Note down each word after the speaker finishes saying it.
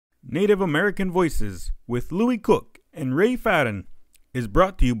Native American Voices with Louie Cook and Ray Fadden is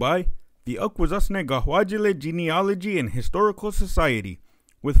brought to you by the Akwesasne Gahwajile Genealogy and Historical Society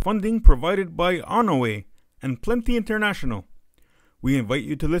with funding provided by Onaway and Plenty International. We invite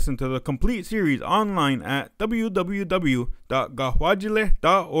you to listen to the complete series online at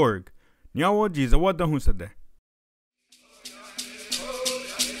www.gahwajile.org. Nyawa Jizawadahusade.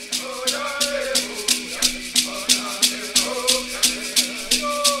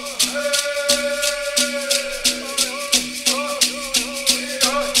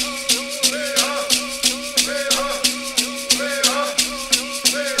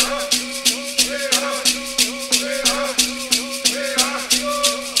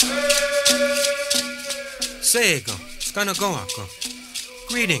 Seego, Skanagoako.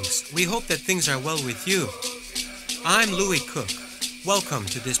 Greetings, we hope that things are well with you. I'm Louie Cook. Welcome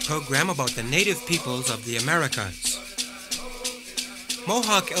to this program about the native peoples of the Americas.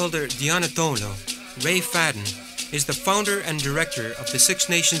 Mohawk elder Dianatolo, Ray Fadden, is the founder and director of the Six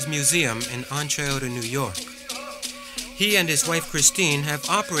Nations Museum in Onaway, New York. He and his wife Christine have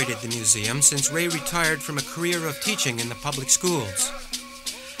operated the museum since Ray retired from a career of teaching in the public schools.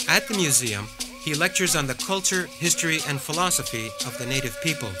 At the museum, he lectures on the culture, history, and philosophy of the native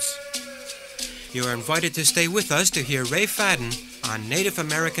peoples. You are invited to stay with us to hear Ray Fadden on Native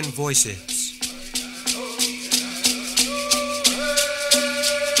American Voices.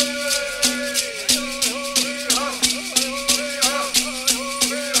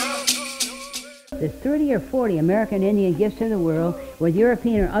 There's 30 or 40 American Indian gifts to the world with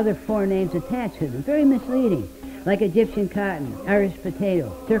European or other foreign names attached to them. Very misleading. Like Egyptian cotton, Irish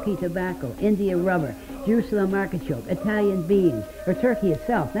potato, Turkey tobacco, India rubber, Jerusalem artichoke, Italian beans, or Turkey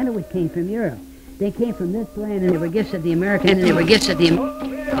itself. None of which came from Europe. They came from this land, and they were gifts of the Americans, and they were gifts of the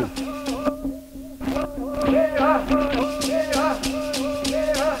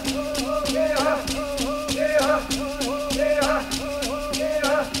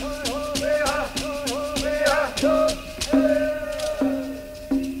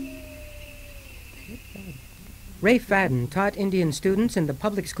Ray Fadden taught Indian students in the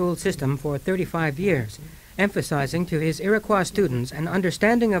public school system for 35 years, emphasizing to his Iroquois students an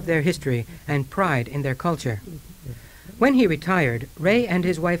understanding of their history and pride in their culture. When he retired, Ray and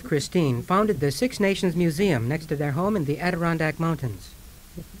his wife Christine founded the Six Nations Museum next to their home in the Adirondack Mountains.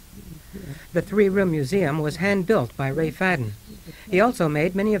 The three-room museum was hand-built by Ray Fadden. He also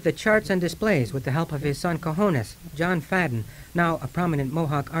made many of the charts and displays with the help of his son Cojones, John Fadden, now a prominent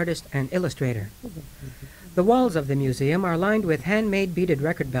Mohawk artist and illustrator. The walls of the museum are lined with handmade beaded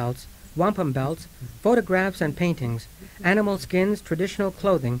record belts, wampum belts, photographs and paintings, animal skins, traditional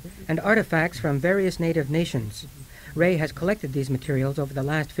clothing, and artifacts from various native nations. Ray has collected these materials over the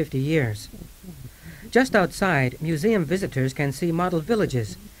last 50 years. Just outside, museum visitors can see model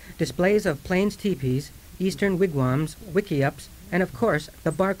villages, displays of plains teepees, eastern wigwams, wickiups, and of course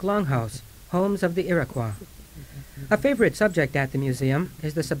the bark longhouse, homes of the Iroquois. A favorite subject at the museum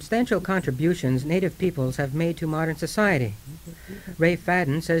is the substantial contributions native peoples have made to modern society. Ray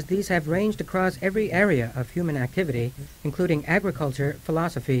Fadden says these have ranged across every area of human activity, including agriculture,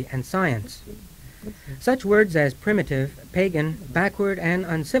 philosophy, and science. Such words as primitive, pagan, backward, and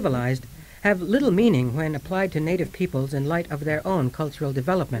uncivilized have little meaning when applied to native peoples in light of their own cultural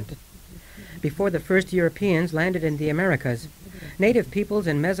development. Before the first Europeans landed in the Americas, native peoples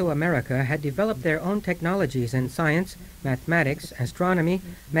in Mesoamerica had developed their own technologies in science, mathematics, astronomy,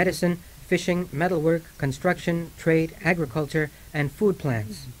 medicine, fishing, metalwork, construction, trade, agriculture, and food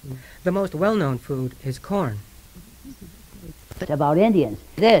plants. The most well-known food is corn. About Indians.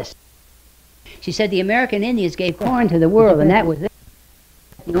 This. She said the American Indians gave corn to the world, and that was it.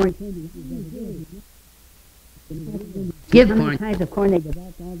 Give corn. Kinds of corn they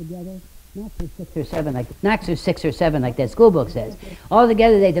developed all together. Not for six or seven like that school book says.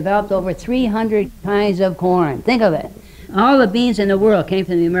 Altogether they developed over 300 kinds of corn. Think of it. All the beans in the world came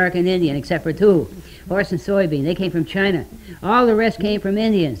from the American Indian except for two. Horse and soybean. They came from China. All the rest came from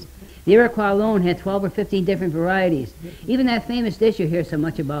Indians. The Iroquois alone had 12 or 15 different varieties. Even that famous dish you hear so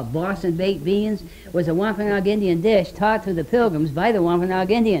much about, Boston baked beans, was a Wampanoag Indian dish taught to the Pilgrims by the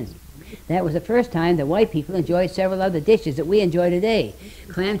Wampanoag Indians. That was the first time that white people enjoyed several other dishes that we enjoy today.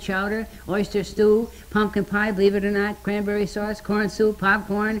 Clam chowder, oyster stew, pumpkin pie, believe it or not, cranberry sauce, corn soup,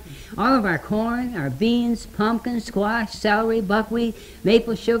 popcorn. All of our corn, our beans, pumpkins, squash, celery, buckwheat,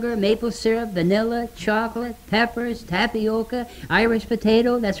 maple sugar, maple syrup, vanilla, chocolate, peppers, tapioca, Irish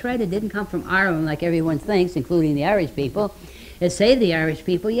potato. That's right, it didn't come from Ireland like everyone thinks, including the Irish people. It saved the Irish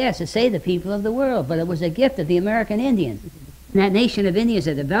people, yes, it saved the people of the world, but it was a gift of the American Indian. That nation of Indians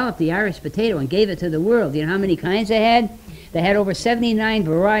that developed the Irish potato and gave it to the world, you know how many kinds they had? They had over 79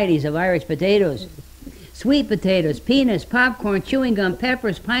 varieties of Irish potatoes. Sweet potatoes, peanuts, popcorn, chewing gum,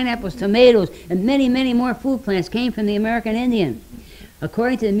 peppers, pineapples, tomatoes, and many, many more food plants came from the American Indian.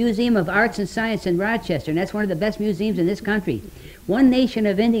 According to the Museum of Arts and Science in Rochester, and that's one of the best museums in this country, one nation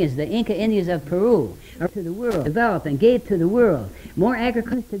of Indians, the Inca Indians of Peru, are to the world, developed and gave to the world more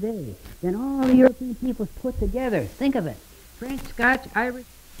agriculture today than all the European peoples put together. Think of it. French, Scotch, Irish,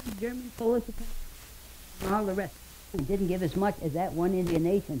 German, Polish, and all the rest didn't give as much as that one Indian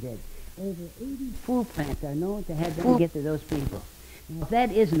nation did. Over 80 food plants are known to have been given to those people. Now, if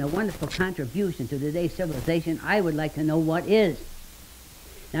that isn't a wonderful contribution to today's civilization, I would like to know what is.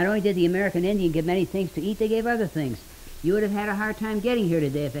 Not only did the American Indian give many things to eat, they gave other things. You would have had a hard time getting here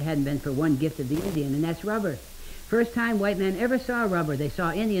today if it hadn't been for one gift of the Indian, and that's rubber. First time white men ever saw rubber, they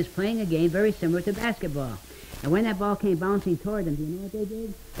saw Indians playing a game very similar to basketball. And when that ball came bouncing toward them, do you know what they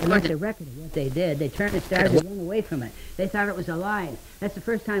did? They left a record of what they did. They turned and started to run away from it. They thought it was alive. That's the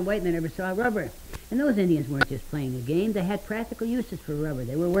first time white men ever saw rubber. And those Indians weren't just playing a game. They had practical uses for rubber.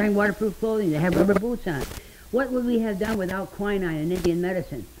 They were wearing waterproof clothing. They had rubber boots on. What would we have done without quinine and Indian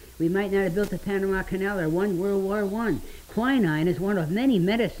medicine? We might not have built the Panama Canal or won World War I. Quinine is one of many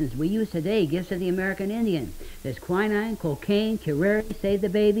medicines we use today, gifts of the American Indian. There's quinine, cocaine, curare, save the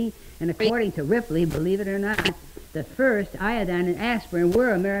baby, and according to Ripley, believe it or not, the first iodine and aspirin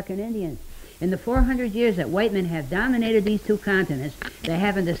were American Indians. In the 400 years that white men have dominated these two continents, they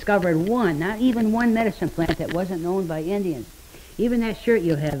haven't discovered one, not even one medicine plant that wasn't known by Indians. Even that shirt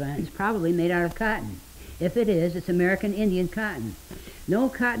you have on is probably made out of cotton. If it is, it's American Indian cotton. No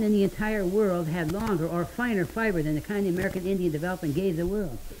cotton in the entire world had longer or finer fiber than the kind the American Indian developed and gave the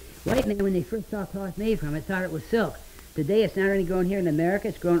world. White men, when they first saw cloth made from it, thought it was silk. Today, it's not only grown here in America,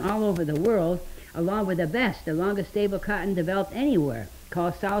 it's grown all over the world, along with the longest stable cotton developed anywhere,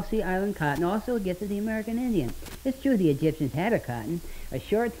 called South Sea Island cotton, also a gift of the American Indian. It's true the Egyptians had a cotton, a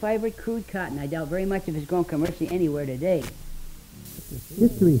short, fibered, crude cotton. I doubt very much if it's grown commercially anywhere today.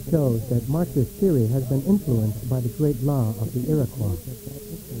 History shows that Marxist theory has been influenced by the great law of the Iroquois.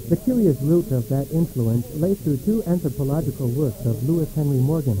 The curious root of that influence lay through two anthropological works of Lewis Henry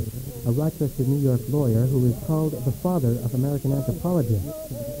Morgan, a Rochester, New York lawyer who is called the father of American anthropology.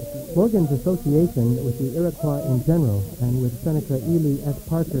 Morgan's association with the Iroquois in general and with Senator Ely S.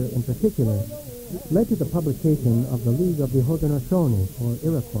 Parker in particular led to the publication of the League of the Haudenosaunee, or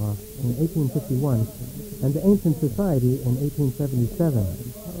Iroquois, in 1851, and the Ancient Society in 1877.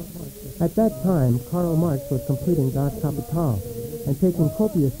 At that time, Karl Marx was completing Das Kapital and taking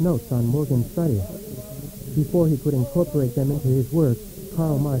copious notes on Morgan's studies. Before he could incorporate them into his work,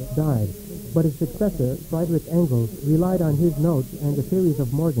 Karl Marx died, but his successor, Friedrich Engels, relied on his notes and the theories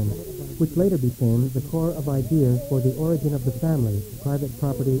of Morgan, which later became the core of ideas for the origin of the family, private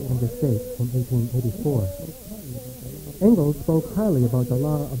property, and the state in 1884. Engels spoke highly about the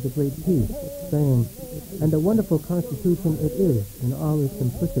law of the Great Peace, saying, "And a wonderful constitution it is in all its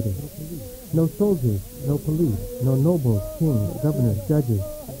simplicity. No soldiers, no police, no nobles, kings, governors, judges,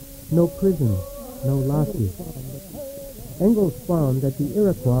 no prisons, no lawsuits." Engels found that the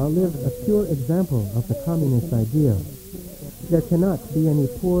Iroquois lived a pure example of the communist ideal. There cannot be any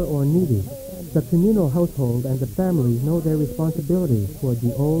poor or needy. The communal household and the family know their responsibility toward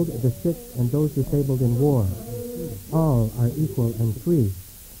the old, the sick, and those disabled in war. All are equal and free,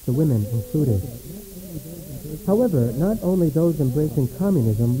 the women included. However, not only those embracing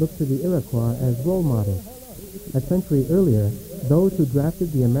communism looked to the Iroquois as role models. A century earlier, those who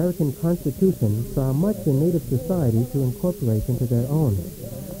drafted the American Constitution saw much in native society to incorporate into their own.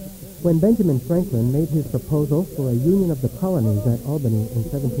 When Benjamin Franklin made his proposal for a union of the colonies at Albany in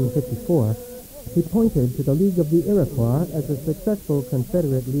 1754, he pointed to the League of the Iroquois as a successful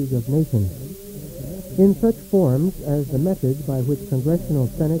Confederate League of Nations. In such forms as the methods by which congressional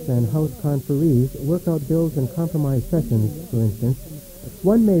Senate and House conferees work out bills and compromise sessions, for instance,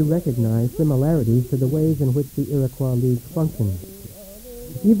 one may recognize similarities to the ways in which the Iroquois League functions.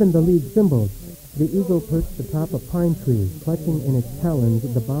 Even the League symbols, the eagle perched atop a pine tree, clutching in its talons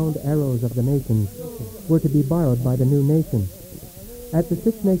the bound arrows of the nations, were to be borrowed by the new nation. At the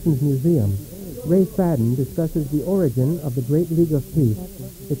Six Nations Museum, Ray Fadden discusses the origin of the Great League of Peace,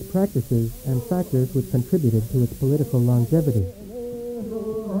 its practices, and factors which contributed to its political longevity.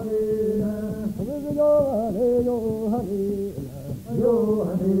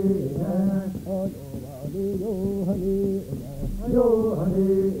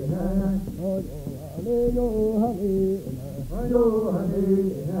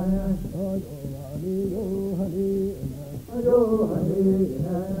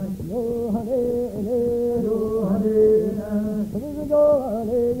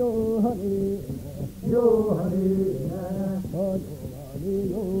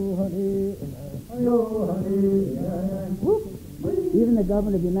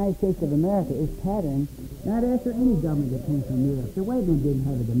 government of the United States of America is patterned not after any government that came from Europe. The white man didn't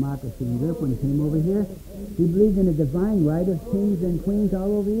have a democracy in Europe when he came over here. He believed in a divine right of kings and queens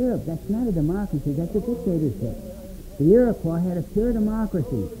all over Europe. That's not a democracy, that's a dictatorship. The Iroquois had a pure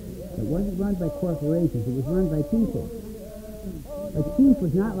democracy. It wasn't run by corporations, it was run by people. A chief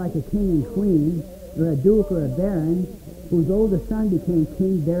was not like a king and queen, or a duke or a baron, whose oldest son became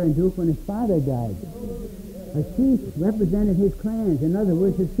king, baron, duke when his father died. A chief represented his clans, in other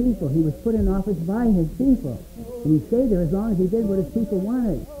words, his people. He was put in office by his people. And he stayed there as long as he did what his people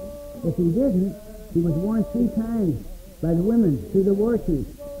wanted. If he didn't, he was warned 3 times by the women through the war chief.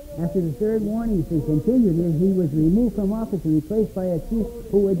 After the 3rd warning, if he continued, he was removed from office and replaced by a chief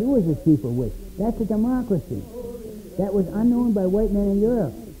who would do as his people wished. That's a democracy. That was unknown by white men in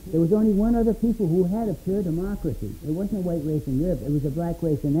Europe. There was only one other people who had a pure democracy. It wasn't a white race in Europe. It was a black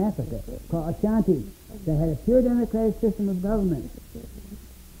race in Africa called Ashanti that had a pure democratic system of government.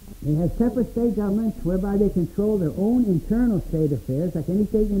 They had separate state governments whereby they control their own internal state affairs, like any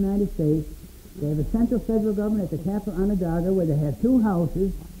state in the United States. They have a central federal government at the capital, Onondaga, where they have 2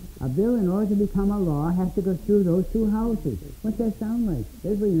 houses. A bill, in order to become a law, has to go through those 2 houses. What's that sound like?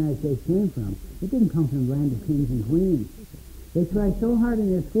 That's where the United States came from. It didn't come from the land of kings and queens. They tried so hard in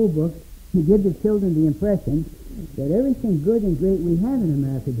their school books to give the children the impression that everything good and great we have in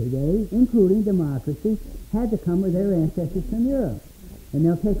America today, including democracy, had to come with their ancestors from Europe. And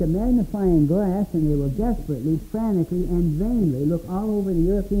they'll take a magnifying glass and they will desperately, frantically, and vainly look all over the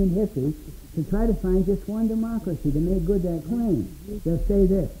European history to try to find just one democracy to make good that claim. They'll say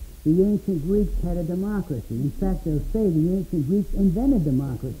this: the ancient Greeks had a democracy. In fact, they'll say the ancient Greeks invented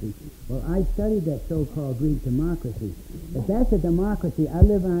democracy. Well, I studied that so-called Greek democracy. If that's a democracy, I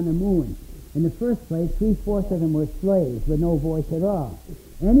live on the moon. In the first place, 3/4 of them were slaves with no voice at all.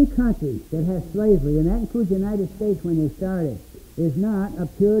 Any country that has slavery, and that includes the United States when they started, is not a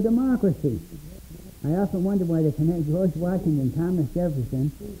pure democracy. I often wonder why they connect George Washington, Thomas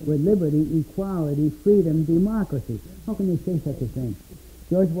Jefferson with liberty, equality, freedom, democracy. How can they say such a thing?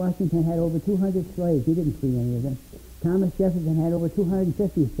 George Washington had over 200 slaves. He didn't free any of them. Thomas Jefferson had over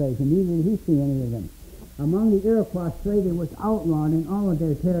 250 slaves, and neither did he free any of them. Among the Iroquois, slavery was outlawed in all of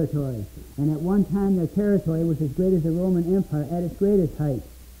their territory, and at one time their territory was as great as the Roman Empire at its greatest height.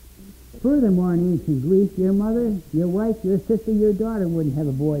 Furthermore, in ancient Greece, your mother, your wife, your sister, your daughter wouldn't have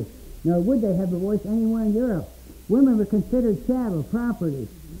a voice, nor would they have a voice anywhere in Europe. Women were considered chattel, property.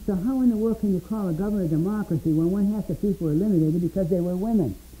 So how in the world can you call a government a democracy when 1/2 the people were eliminated because they were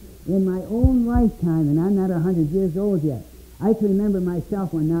women? In my own lifetime, and I'm not 100 years old yet, I can remember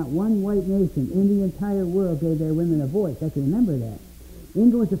myself when not one white nation in the entire world gave their women a voice. I can remember that.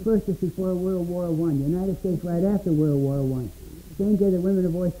 England was the first just before World War I. The United States right after World War I. Spain gave their women a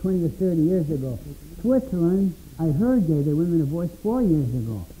voice 20 or 30 years ago. Switzerland, I heard, gave their women a voice 4 years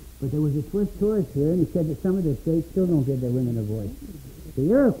ago. But there was a Swiss tourist here, and he said that some of the states still don't give their women a voice. The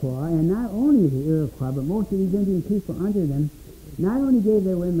Iroquois, and not only the Iroquois, but most of these Indian people under them, not only gave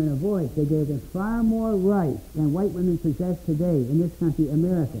their women a voice, they gave them far more rights than white women possess today in this country,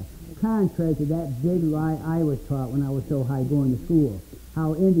 America, contrary to that big lie I was taught when I was so high going to school,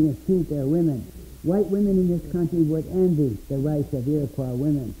 how Indians treat their women. White women in this country would envy the rights of Iroquois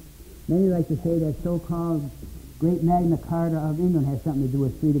women. Many like to say that so-called great Magna Carta of England has something to do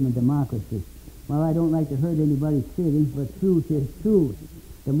with freedom and democracy. Well, I don't like to hurt anybody's feelings, but truth is truth.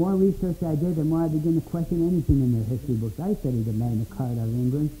 The more research I did, the more I began to question anything in their history books. I studied the Magna Carta of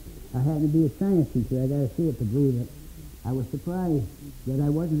England. I had to be a science teacher. I got to see it to believe it. I was surprised that I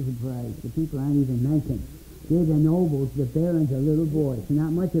wasn't surprised. The people aren't even mentioned. Gave the nobles, the barons, a little voice,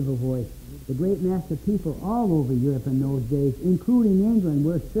 not much of a voice. The great master people all over Europe in those days, including England,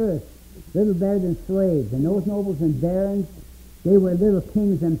 were serfs, little better than slaves. And those nobles and barons, they were little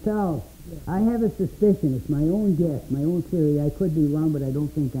kings themselves. I have a suspicion, it's my own guess, my own theory, I could be wrong, but I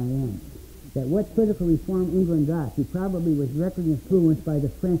don't think I am, that what political reform England got, he probably was directly influenced by the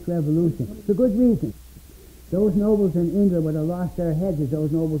French Revolution, for good reason. Those nobles in England would have lost their heads as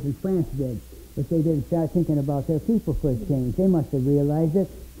those nobles in France did if they didn't start thinking about their people for a change. They must have realized that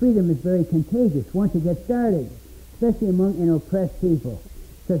freedom is very contagious once it gets started, especially among an oppressed people,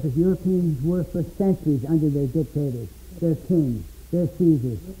 such as Europeans were for centuries under their dictators, their kings, their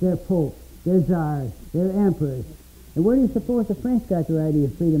Caesars, their popes, their czars, their emperors. And where do you suppose the French got their idea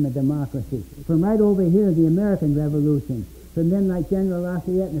of freedom and democracy? From right over here, the American Revolution. From men like General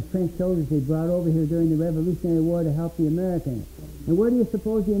Lafayette and the French soldiers they brought over here during the Revolutionary War to help the Americans. And where do you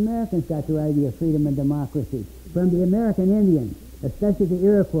suppose the Americans got their idea of freedom and democracy? From the American Indians, especially the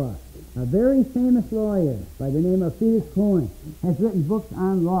Iroquois. A very famous lawyer by the name of Felix Cohen has written books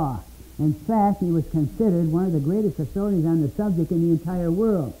on law. In fact, he was considered one of the greatest authorities on the subject in the entire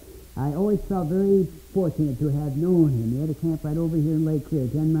world. I always felt very fortunate to have known him. He had a camp right over here in Lake Clear,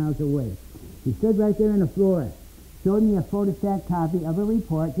 10 miles away. He stood right there on the floor, showed me a photostat copy of a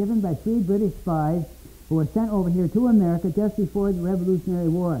report given by 3 British spies who were sent over here to America just before the Revolutionary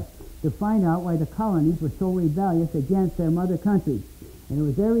War to find out why the colonies were so rebellious against their mother country. And it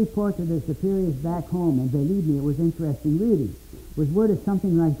was their report to their superiors back home, and believe me, it was interesting reading. It was worded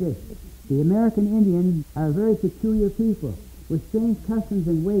something like this: the American Indians are a very peculiar people, with strange customs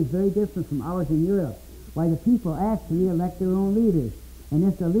and ways very different from ours in Europe, why the people actually elect their own leaders, and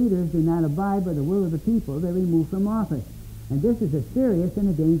if the leaders do not abide by the will of the people, they're removed from office. And this is a serious and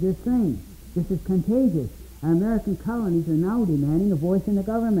a dangerous thing. This is contagious. Our American colonies are now demanding a voice in the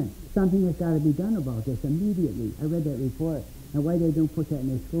government. Something has got to be done about this immediately. I read that report, and why they don't put that in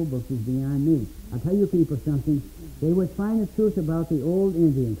their school books is beyond me. I'll tell you people something. They would find the truth about the old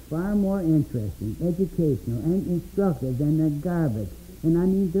Indians far more interesting, educational, and instructive than the garbage, and I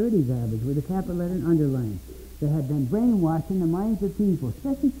mean dirty garbage with a capital letter and underline, that have been brainwashing the minds of people,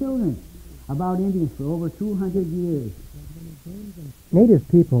 especially children, about Indians for over 200 years. Native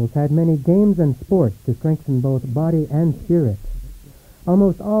peoples had many games and sports to strengthen both body and spirit.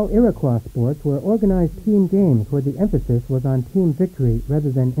 Almost all Iroquois sports were organized team games where the emphasis was on team victory rather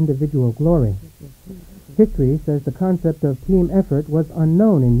than individual glory. History says the concept of team effort was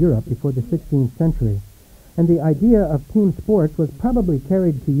unknown in Europe before the 16th century, and the idea of team sports was probably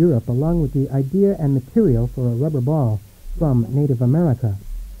carried to Europe along with the idea and material for a rubber ball from Native America.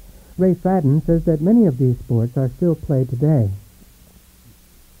 Ray Fadden says that many of these sports are still played today.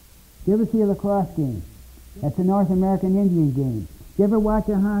 Do you ever see a lacrosse game? That's a North American Indian game. Do you ever watch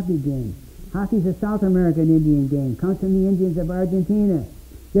a hockey game? Hockey's a South American Indian game. Comes from the Indians of Argentina.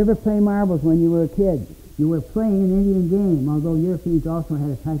 Do you ever play marbles when you were a kid? You were playing an Indian game, although Europeans also had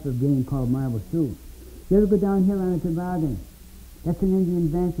a type of game called marbles too. Do you ever go downhill on a toboggan? That's an Indian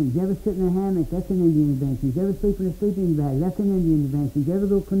invention. Do you ever sit in a hammock? That's an Indian invention. Do you ever sleep in a sleeping bag? That's an Indian invention. Do you ever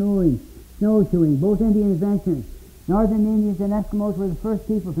go canoeing, snowshoeing? Both Indian inventions. Northern Indians and Eskimos were the first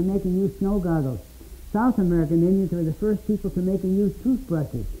people to make and use snow goggles. South American Indians were the first people to make and use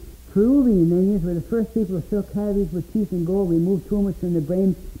toothbrushes. Peruvian Indians were the first people to fill cavities with teeth and gold, remove tumors from the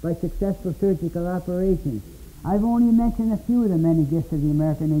brain by successful surgical operations. I've only mentioned a few of the many gifts of the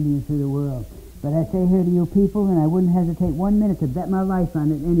American Indians to the world. But I say here to you people, and I wouldn't hesitate 1 minute to bet my life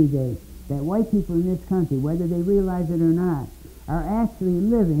on it any day, that white people in this country, whether they realize it or not, are actually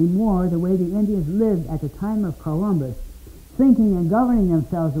living more the way the Indians lived at the time of Columbus, thinking and governing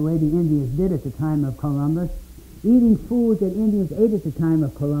themselves the way the Indians did at the time of Columbus, eating foods that Indians ate at the time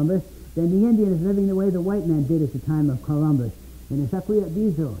of Columbus, than the Indians living the way the white man did at the time of Columbus. And if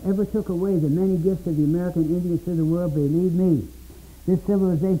Aquiatizo ever took away the many gifts of the American Indians to the world, believe me, this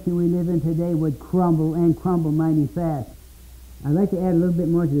civilization we live in today would crumble and crumble mighty fast. I'd like to add a little bit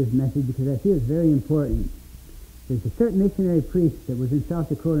more to this message because I feel it's very important. There's a certain missionary priest that was in South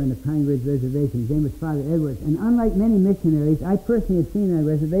Dakota on the Pine Ridge Reservation. His name was Father Edwards. And unlike many missionaries, I personally have seen on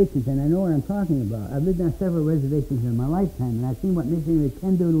reservations, and I know what I'm talking about. I've lived on several reservations in my lifetime, and I've seen what missionaries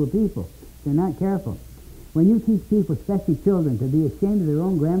can do to a people if they're not careful. When you teach people, especially children, to be ashamed of their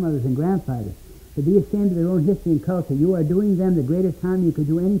own grandmothers and grandfathers, to be ashamed of their own history and culture, you are doing them the greatest harm you could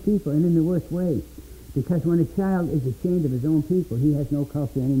do any people, and in the worst way. Because when a child is ashamed of his own people, he has no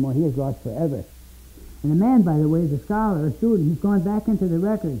culture anymore. He is lost forever. And a man, by the way, is a scholar, a student. He's gone back into the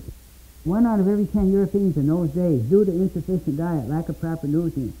records. 1 out of every 10 Europeans in those days, due to insufficient diet, lack of proper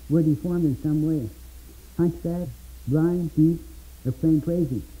nutrients, were deformed in some way. Hunchback, blind, deaf, or plain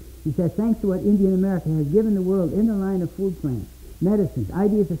crazy. He says, thanks to what Indian America has given the world in the line of food plants, medicines,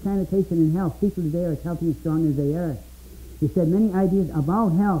 ideas of sanitation and health, people today are as healthy and strong as they are. He said many ideas about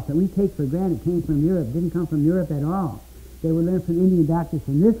health that we take for granted came from Europe, didn't come from Europe at all. They were learned from Indian doctors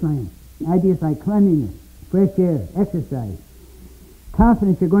from this land. Ideas like cleanliness, fresh air, exercise,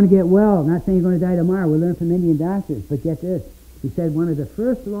 confidence you're going to get well, not saying you're going to die tomorrow. We learned from Indian doctors, but get this. He said one of the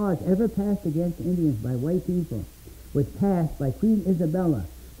first laws ever passed against Indians by white people was passed by Queen Isabella,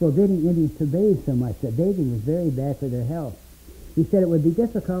 forbidding Indians to bathe so much, that bathing was very bad for their health. He said it would be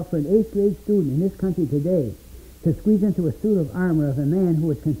difficult for an 8th grade student in this country today to squeeze into a suit of armor of a man who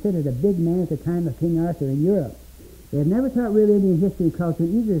was considered a big man at the time of King Arthur in Europe. They have never taught real Indian history and culture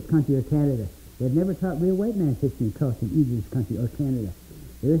in either this country or Canada. They have never taught real white man's history and culture in either this country or Canada.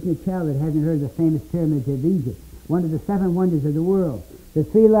 There isn't a child that hasn't heard of the famous pyramids of Egypt, one of the 7 wonders of the world. The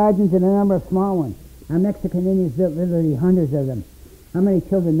 3 large ones and a number of small ones. Our Mexican Indians built literally hundreds of them. How many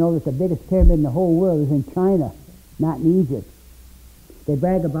children know that the biggest pyramid in the whole world is in China, not in Egypt? They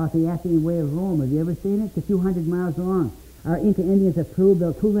brag about the Athenian Way of Rome. Have you ever seen it? It's a few hundred miles long. Our Inca Indians of Peru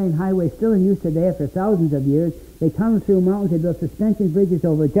built two-lane highways still in use today after thousands of years. They tunneled through mountains. They built suspension bridges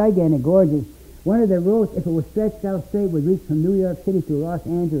over gigantic gorges. One of their roads, if it was stretched out straight, would reach from New York City to Los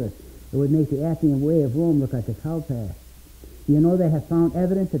Angeles. It would make the Appian Way of Rome look like a cow path. Do you know they have found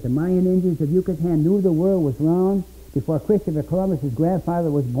evidence that the Mayan Indians of Yucatan knew the world was round before Christopher Columbus's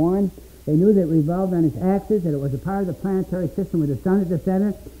grandfather was born? They knew that it revolved on its axis, that it was a part of the planetary system with the sun at the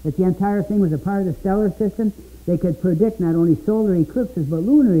center, that the entire thing was a part of the stellar system. They could predict not only solar eclipses but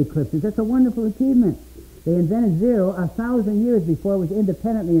lunar eclipses. That's a wonderful achievement. They invented zero 1,000 years before it was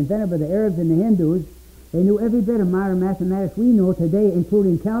independently invented by the Arabs and the Hindus. They knew every bit of modern mathematics we know today,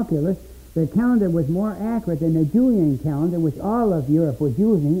 including calculus. Their calendar was more accurate than the Julian calendar, which all of Europe was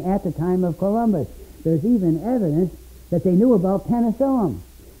using at the time of Columbus. There's even evidence that they knew about penicillin.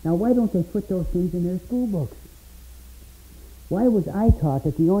 Now, why don't they put those things in their school books? Why was I taught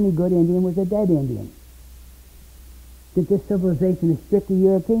that the only good Indian was a dead Indian? That this civilization is strictly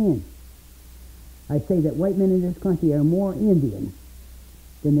European? I say that white men in this country are more Indian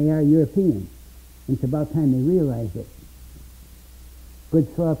than they are European. And it's about time they realize it.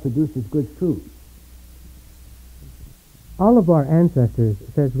 Good soil produces good fruit. All of our ancestors,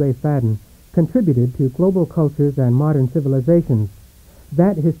 says Ray Fadden, contributed to global cultures and modern civilizations.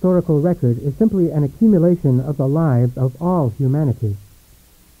 That historical record is simply an accumulation of the lives of all humanity.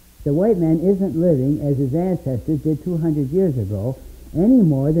 The white man isn't living as his ancestors did 200 years ago any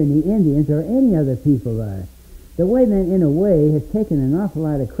more than the Indians or any other people are. The white man, in a way, has taken an awful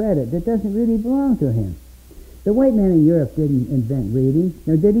lot of credit that doesn't really belong to him. The white man in Europe didn't invent reading,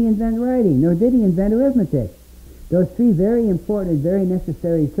 nor did he invent writing, nor did he invent arithmetic. Those three very important and very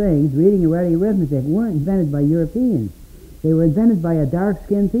necessary things, reading, writing, arithmetic, weren't invented by Europeans. They were invented by a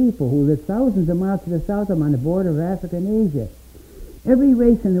dark-skinned people who lived thousands of miles to the south of them on the border of Africa and Asia. Every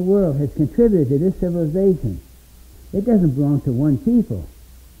race in the world has contributed to this civilization. It doesn't belong to one people.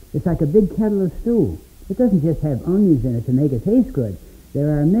 It's like a big kettle of stew. It doesn't just have onions in it to make it taste good.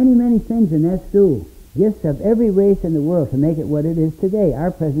 There are many, many things in that stew, gifts of every race in the world to make it what it is today,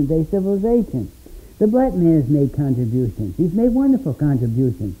 our present-day civilization. The black man has made contributions. He's made wonderful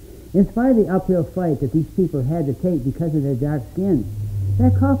contributions. In spite of the uphill fight that these people had to take because of their dark skin.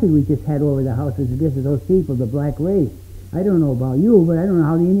 That coffee we just had over the house was a gift of those people, the black race. I don't know about you, but I don't know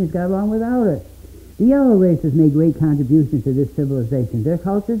how the Indians got along without it. The yellow race has made great contributions to this civilization. Their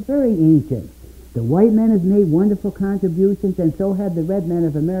culture is very ancient. The white man has made wonderful contributions, and so have the red men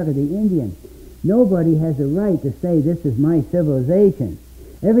of America, the Indians. Nobody has a right to say this is my civilization.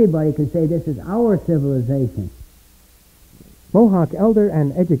 Everybody can say this is our civilization. Mohawk elder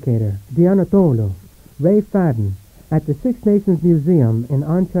and educator Dianatolo Ray Fadden at the Six Nations Museum in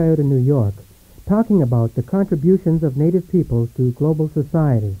Ontario, New York, talking about the contributions of Native peoples to global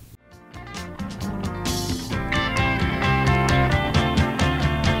society.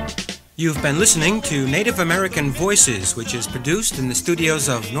 You've been listening to Native American Voices, which is produced in the studios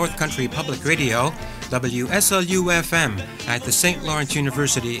of North Country Public Radio, WSLU-FM, at the St. Lawrence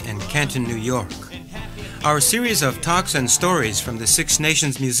University in Canton, New York. Our series of talks and stories from the Six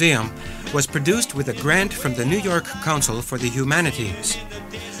Nations Museum was produced with a grant from the New York Council for the Humanities.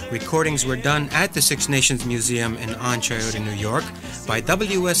 Recordings were done at the Six Nations Museum in Ontario, New York, by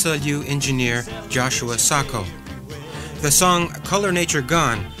WSLU engineer Joshua Sacco. The song Color Nature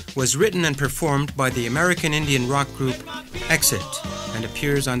Gone was written and performed by the American Indian rock group Exit and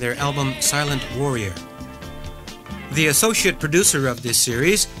appears on their album Silent Warrior. The associate producer of this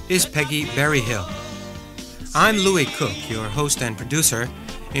series is Peggy Berryhill. I'm Louie Cook, your host and producer,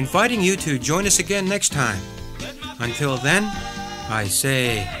 inviting you to join us again next time. Until then, I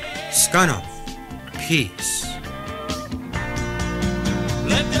say, Skano, peace.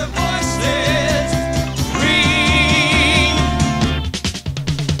 Let their voices ring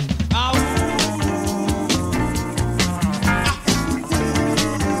out.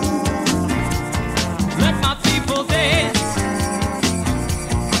 Let my people dance.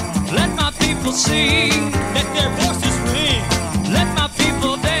 Let my people sing. Let their voices ring. Let my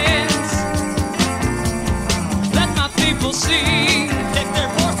people dance. Let my people sing. Let their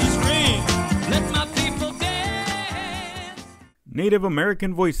voices ring. Let my people dance. Native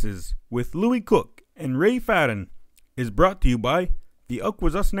American Voices with Louie Cook and Ray Fadden is brought to you by the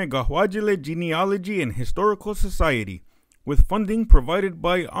Akwesasne Gahwajile Genealogy and Historical Society with funding provided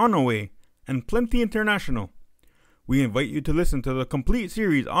by Onaway and Plenty International. We invite you to listen to the complete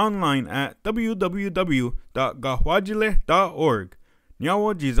series online at www.gahwajile.org.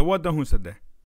 Nyawa jizawadahusade.